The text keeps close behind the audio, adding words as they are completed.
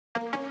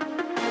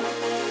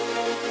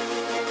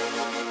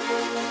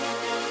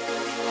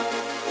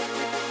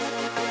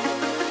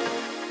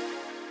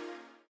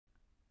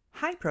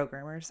Hi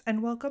programmers,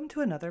 and welcome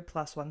to another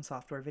PLUS+1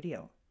 Software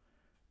video.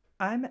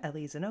 I'm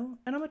Ellie Zino,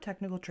 and I'm a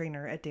technical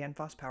trainer at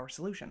Danfoss Power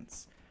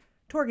Solutions.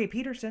 Torge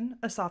Peterson,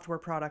 a software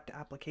product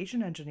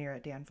application engineer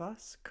at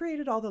Danfoss,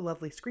 created all the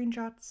lovely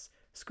screenshots,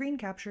 screen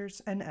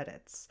captures, and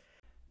edits.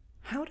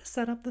 How to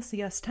set up the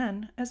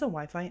CS10 as a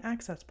Wi-Fi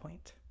access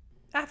point.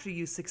 After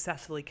you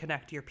successfully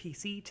connect your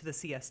PC to the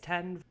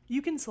CS10,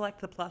 you can select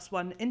the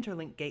PLUS+1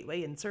 Interlink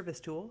Gateway and Service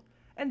tool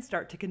and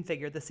start to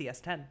configure the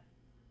CS10.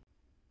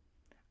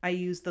 I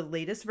used the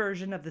latest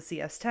version of the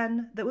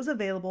CS10 that was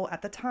available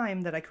at the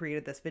time that I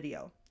created this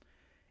video.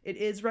 It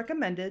is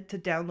recommended to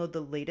download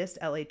the latest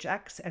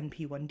LHX and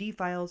P1D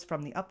files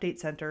from the Update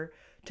Center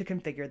to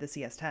configure the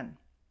CS10.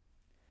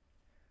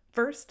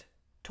 First,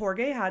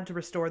 Torge had to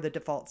restore the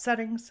default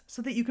settings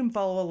so that you can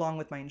follow along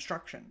with my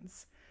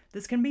instructions.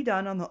 This can be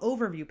done on the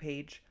overview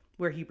page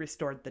where he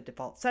restored the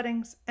default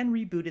settings and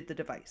rebooted the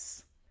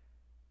device.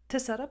 To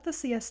set up the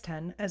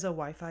CS10 as a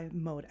Wi-Fi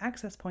mode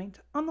access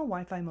point, on the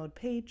Wi-Fi mode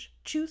page,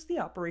 choose the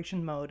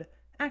operation mode,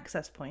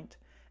 access point,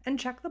 and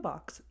check the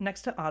box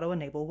next to Auto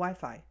Enable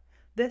Wi-Fi.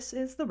 This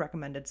is the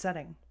recommended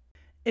setting.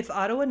 If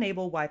Auto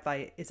Enable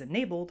Wi-Fi is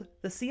enabled,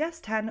 the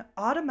CS10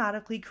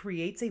 automatically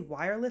creates a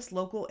wireless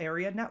local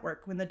area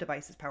network when the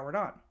device is powered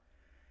on.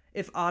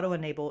 If Auto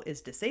Enable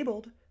is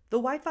disabled, the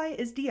Wi-Fi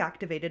is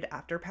deactivated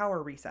after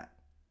power reset.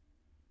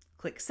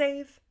 Click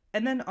Save,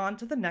 and then on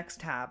to the next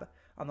tab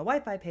on the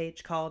Wi-Fi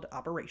page called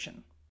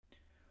Operation.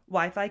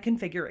 Wi-Fi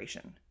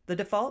Configuration. The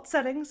default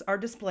settings are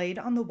displayed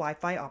on the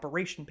Wi-Fi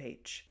Operation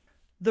page.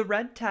 The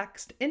red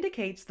text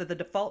indicates that the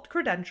default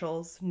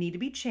credentials need to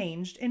be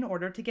changed in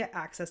order to get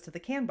access to the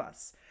CAN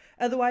bus,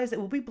 otherwise it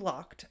will be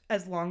blocked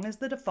as long as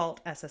the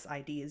default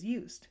SSID is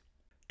used.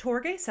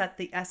 Torge set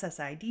the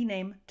SSID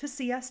name to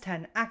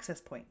CS10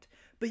 Access Point,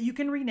 but you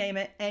can rename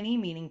it any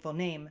meaningful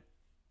name.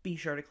 Be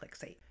sure to click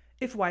Save.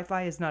 If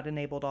Wi-Fi is not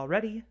enabled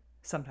already,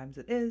 sometimes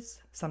it is,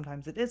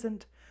 sometimes it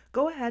isn't,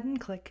 go ahead and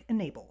click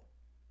Enable.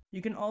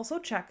 You can also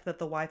check that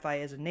the Wi-Fi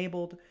is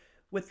enabled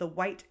with the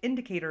white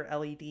indicator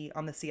LED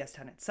on the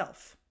CS10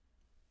 itself.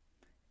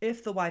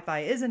 If the Wi-Fi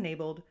is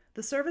enabled,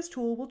 the service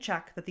tool will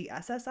check that the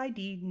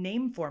SSID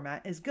name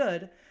format is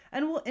good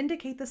and will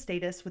indicate the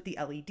status with the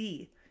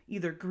LED,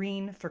 either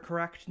green for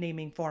correct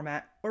naming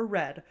format or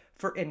red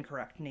for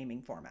incorrect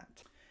naming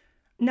format.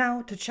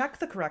 Now, to check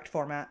the correct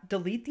format,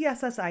 delete the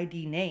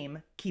SSID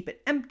name, keep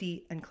it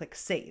empty, and click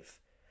Save.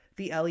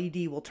 The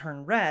LED will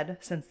turn red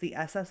since the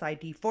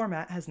SSID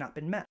format has not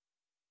been met.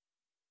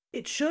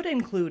 It should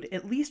include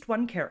at least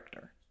one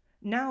character.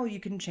 Now you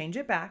can change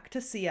it back to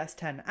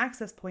CS10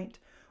 Access Point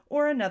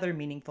or another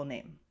meaningful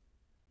name.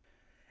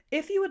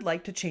 If you would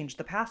like to change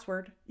the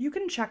password, you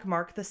can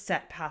checkmark the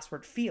Set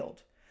Password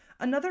field.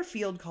 Another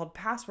field called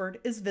Password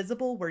is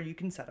visible where you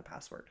can set a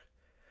password.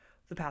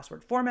 The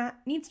password format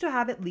needs to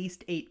have at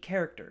least 8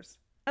 characters.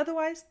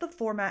 Otherwise, the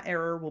format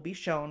error will be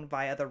shown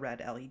via the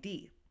red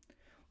LED.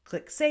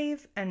 Click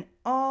Save, and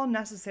all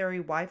necessary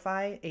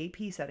Wi-Fi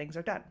AP settings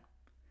are done.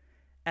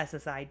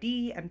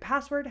 SSID and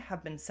password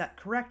have been set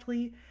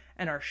correctly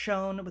and are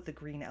shown with the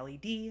green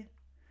LED.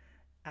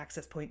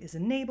 Access point is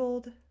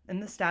enabled,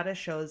 and the status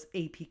shows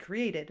AP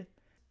created,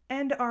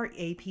 and our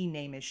AP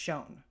name is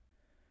shown.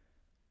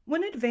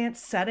 When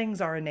advanced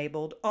settings are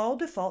enabled, all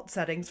default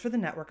settings for the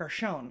network are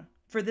shown.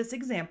 For this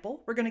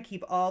example, we're going to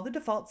keep all the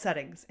default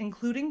settings,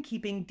 including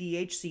keeping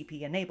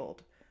DHCP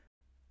enabled.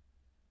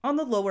 On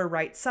the lower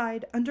right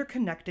side, under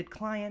Connected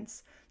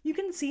Clients, you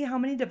can see how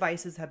many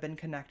devices have been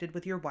connected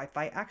with your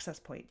Wi-Fi access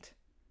point.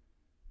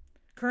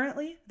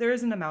 Currently, there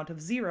is an amount of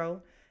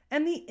 0,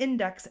 and the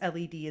index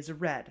LED is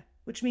red,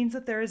 which means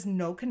that there is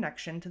no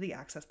connection to the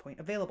access point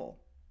available.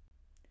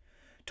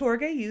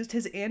 Torge used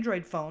his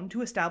Android phone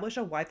to establish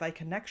a Wi-Fi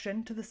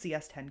connection to the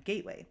CS10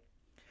 gateway.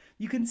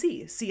 You can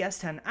see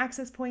CS10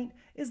 Access Point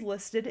is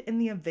listed in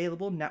the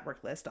available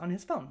network list on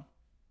his phone.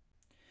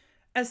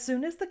 As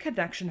soon as the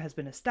connection has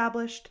been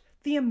established,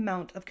 the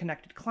amount of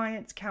connected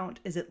clients count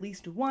is at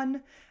least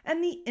 1,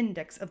 and the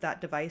index of that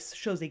device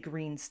shows a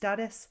green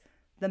status.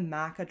 The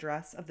MAC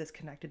address of this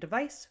connected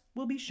device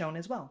will be shown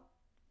as well.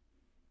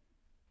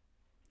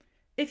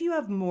 If you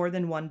have more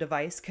than one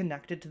device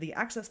connected to the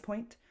access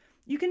point,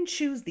 you can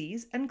choose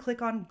these and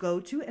click on Go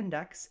to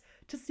Index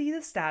to see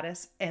the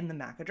status and the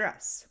MAC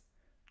address.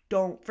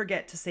 Don't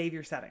forget to save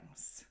your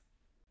settings.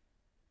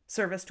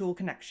 Service Tool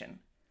Connection.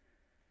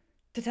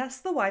 To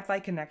test the Wi-Fi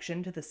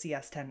connection to the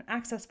CS10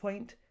 access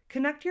point,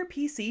 connect your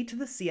PC to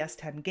the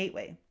CS10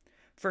 gateway,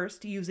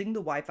 first using the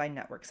Wi-Fi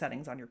network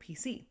settings on your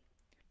PC.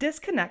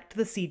 Disconnect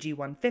the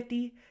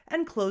CG150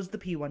 and close the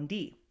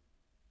P1D.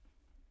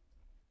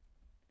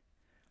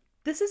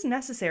 This is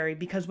necessary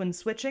because when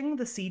switching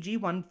the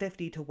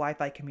CG150 to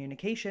Wi-Fi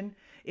communication,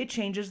 it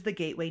changes the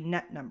gateway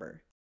net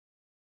number.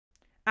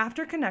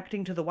 After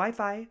connecting to the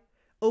Wi-Fi,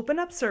 open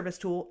up Service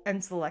Tool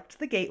and select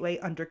the gateway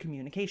under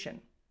Communication.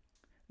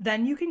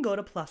 Then you can go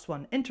to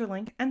PLUS+1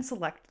 Interlink and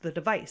select the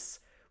device,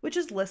 which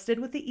is listed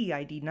with the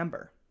EID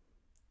number.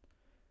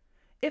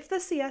 If the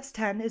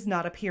CS10 is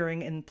not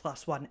appearing in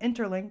PLUS+1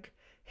 Interlink,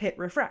 hit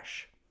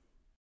Refresh.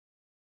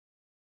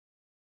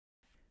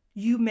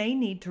 you may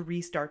need to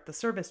restart the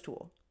service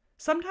tool.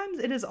 Sometimes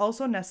it is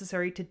also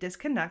necessary to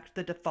disconnect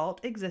the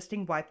default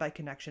existing Wi-Fi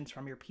connections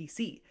from your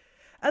PC.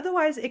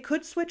 Otherwise, it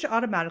could switch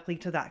automatically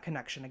to that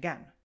connection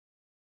again.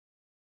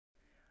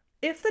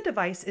 If the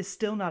device is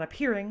still not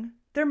appearing,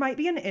 there might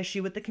be an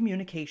issue with the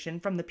communication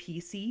from the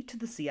PC to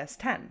the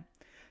CS10.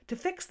 To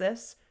fix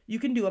this, you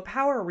can do a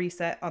power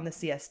reset on the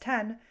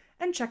CS10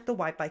 and check the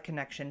Wi-Fi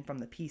connection from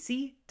the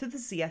PC to the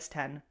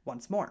CS10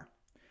 once more.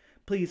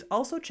 Please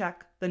also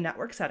check the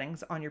network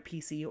settings on your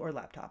PC or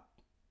laptop.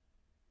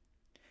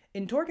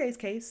 In Torge's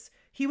case,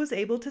 he was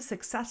able to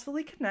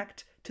successfully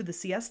connect to the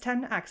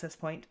CS10 access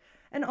point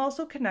and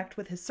also connect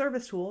with his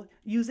service tool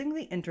using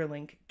the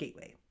Interlink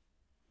gateway.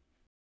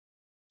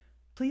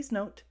 Please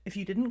note, if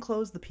you didn't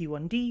close the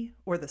P1D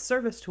or the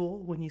service tool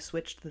when you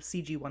switched the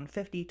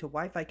CG150 to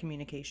Wi-Fi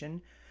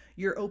communication,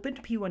 your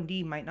opened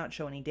P1D might not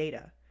show any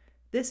data.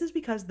 This is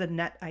because the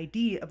net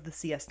ID of the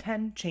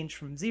CS10 changed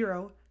from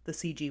 0, the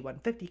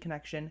CG150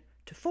 connection,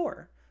 to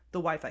 4, the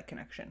Wi-Fi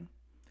connection.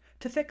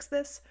 To fix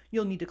this,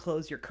 you'll need to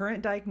close your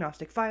current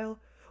diagnostic file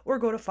or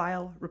go to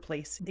File,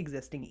 Replace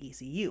Existing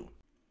ECU.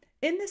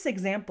 In this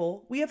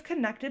example, we have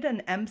connected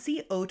an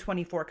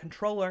MC024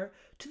 controller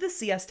to the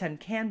CS10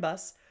 CAN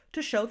bus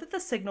to show that the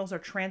signals are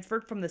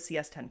transferred from the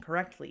CS10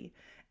 correctly,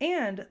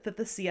 and that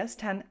the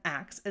CS10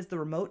 acts as the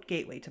remote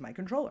gateway to my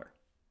controller.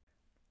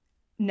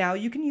 Now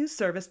you can use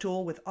Service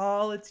Tool with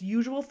all its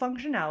usual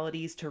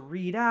functionalities to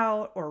read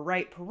out or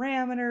write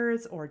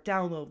parameters or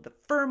download the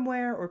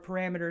firmware or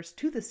parameters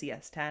to the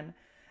CS10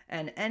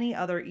 and any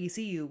other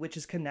ECU which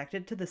is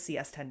connected to the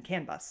CS10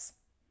 CAN bus.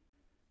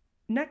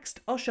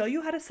 Next, I'll show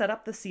you how to set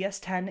up the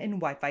CS10 in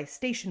Wi-Fi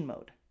station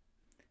mode.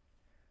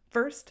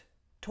 First,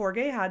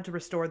 Torge had to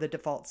restore the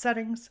default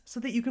settings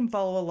so that you can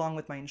follow along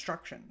with my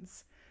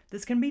instructions.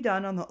 This can be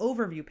done on the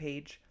overview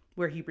page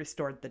where he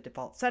restored the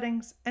default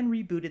settings and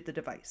rebooted the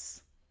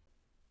device.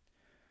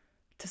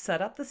 To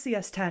set up the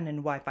CS10 in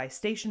Wi-Fi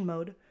station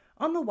mode,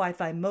 on the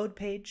Wi-Fi mode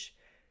page,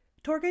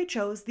 Torge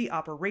chose the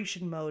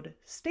operation mode,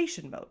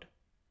 station mode,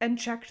 and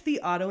checked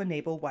the Auto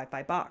Enable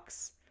Wi-Fi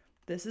box.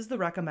 This is the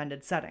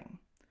recommended setting.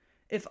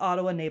 If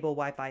Auto Enable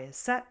Wi-Fi is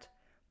set,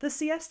 the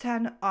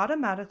CS10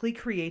 automatically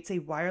creates a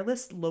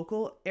wireless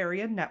local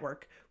area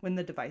network when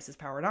the device is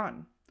powered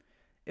on.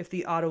 If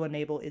the Auto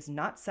Enable is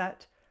not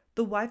set,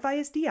 the Wi-Fi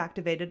is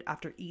deactivated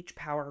after each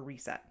power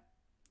reset.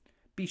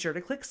 Be sure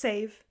to click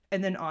Save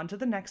and then on to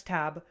the next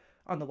tab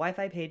on the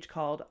Wi-Fi page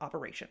called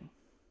Operation.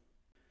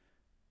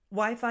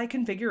 Wi-Fi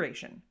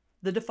configuration.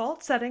 The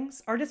default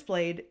settings are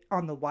displayed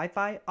on the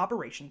Wi-Fi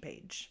operation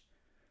page.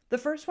 The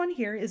first one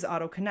here is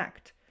Auto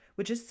Connect,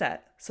 which is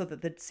set so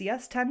that the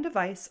CS10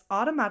 device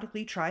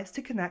automatically tries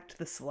to connect to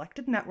the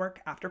selected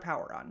network after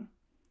power on.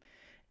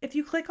 If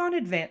you click on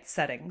Advanced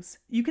Settings,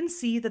 you can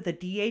see that the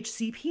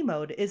DHCP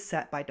mode is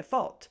set by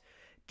default.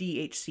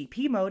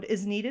 DHCP mode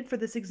is needed for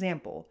this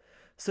example,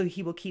 so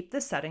he will keep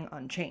this setting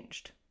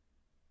unchanged.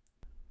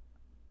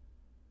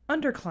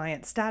 Under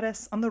Client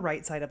Status on the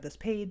right side of this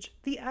page,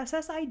 the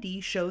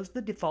SSID shows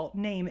the default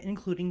name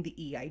including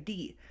the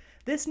EID.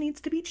 This needs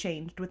to be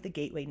changed with the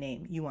gateway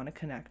name you want to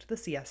connect the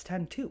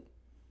CS10 to.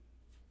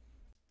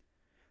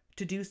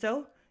 To do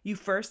so, you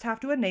first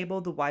have to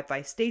enable the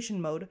Wi-Fi station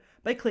mode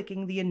by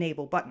clicking the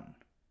Enable button.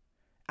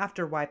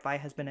 After Wi-Fi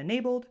has been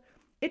enabled,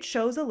 it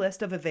shows a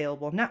list of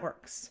available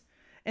networks.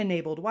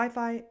 Enabled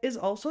Wi-Fi is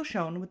also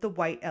shown with the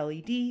white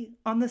LED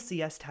on the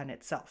CS10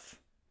 itself.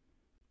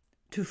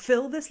 To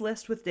fill this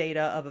list with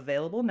data of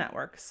available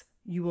networks,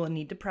 you will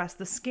need to press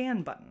the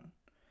Scan button.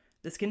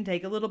 This can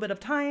take a little bit of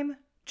time,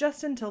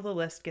 just until the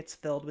list gets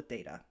filled with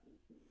data.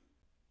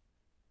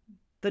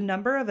 The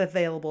number of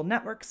available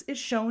networks is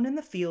shown in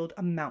the field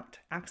Amount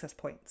access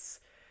points.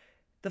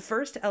 The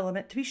first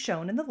element to be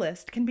shown in the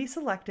list can be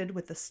selected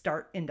with the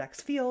Start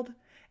Index field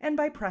and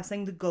by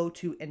pressing the Go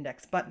to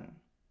Index button.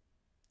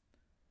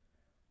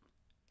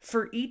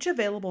 For each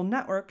available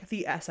network,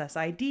 the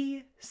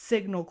SSID,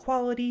 signal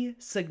quality,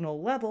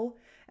 signal level,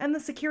 and the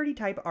security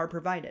type are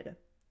provided.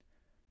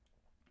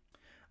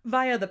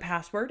 Via the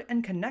Password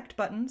and Connect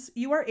buttons,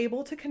 you are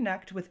able to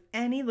connect with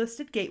any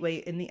listed gateway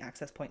in the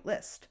access point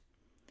list.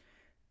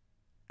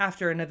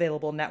 After an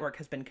available network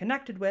has been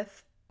connected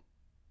with,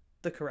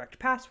 the correct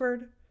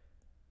password,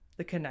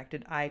 the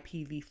connected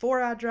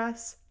IPv4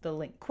 address, the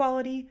link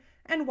quality,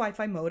 and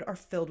Wi-Fi mode are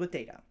filled with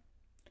data.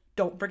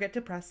 Don't forget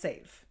to press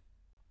Save.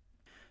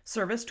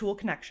 Service Tool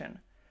Connection.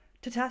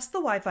 To test the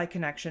Wi-Fi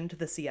connection to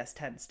the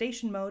CS10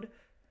 station mode,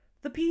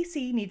 the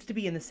PC needs to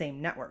be in the same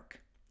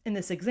network. In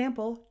this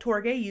example,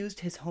 Torge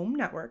used his home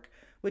network,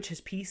 which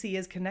his PC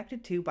is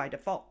connected to by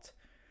default.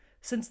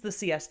 Since the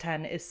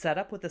CS10 is set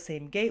up with the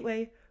same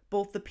gateway,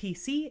 both the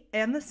PC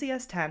and the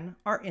CS10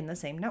 are in the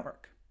same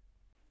network.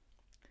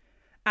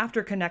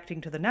 After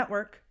connecting to the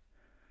network,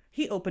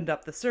 he opened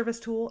up the Service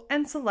Tool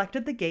and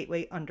selected the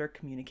gateway under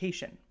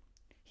Communication.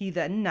 He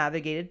then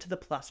navigated to the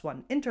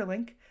 +1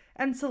 interlink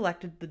and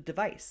selected the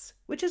device,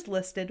 which is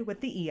listed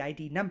with the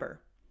EID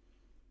number.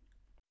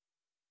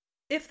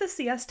 If the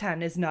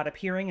CS10 is not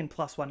appearing in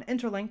 +1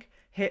 interlink,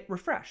 hit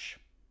Refresh.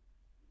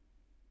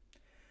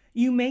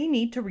 You may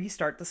need to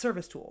restart the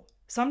service tool.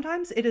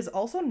 Sometimes it is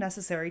also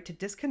necessary to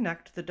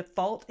disconnect the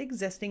default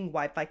existing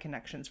Wi-Fi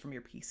connections from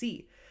your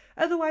PC.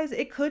 Otherwise,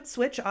 it could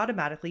switch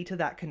automatically to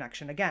that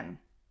connection again.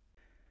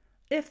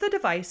 If the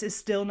device is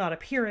still not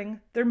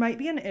appearing, there might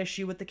be an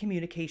issue with the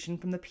communication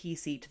from the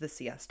PC to the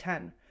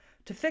CS10.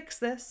 To fix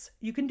this,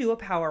 you can do a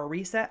power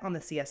reset on the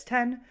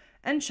CS10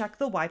 and check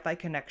the Wi-Fi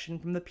connection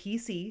from the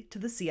PC to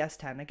the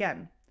CS10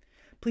 again.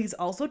 Please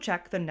also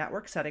check the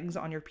network settings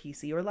on your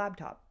PC or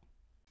laptop.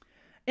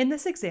 In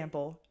this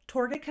example,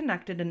 Torge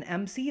connected an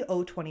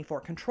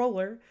MC024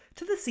 controller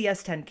to the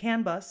CS10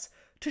 CAN bus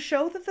to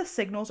show that the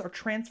signals are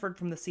transferred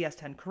from the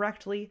CS10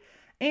 correctly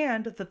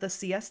and that the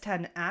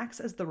CS10 acts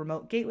as the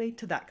remote gateway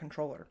to that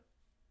controller.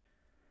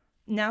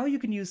 Now you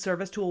can use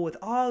Service Tool with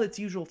all its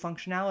usual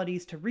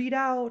functionalities to read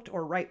out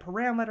or write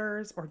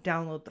parameters or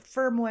download the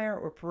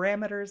firmware or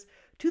parameters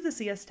to the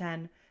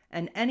CS10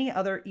 and any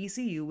other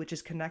ECU which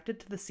is connected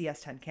to the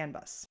CS10 CAN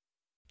bus.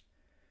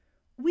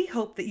 We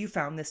hope that you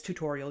found this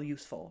tutorial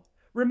useful.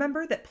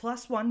 Remember that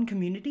PLUS+1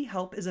 community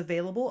help is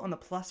available on the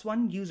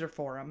PLUS+1 user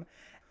forum,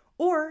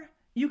 or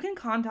you can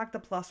contact the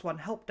PLUS+1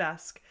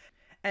 Helpdesk.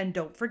 And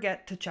don't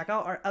forget to check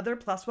out our other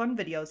PLUS+1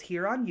 videos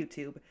here on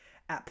YouTube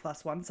at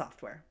PLUS+1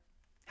 Software.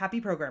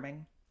 Happy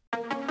programming!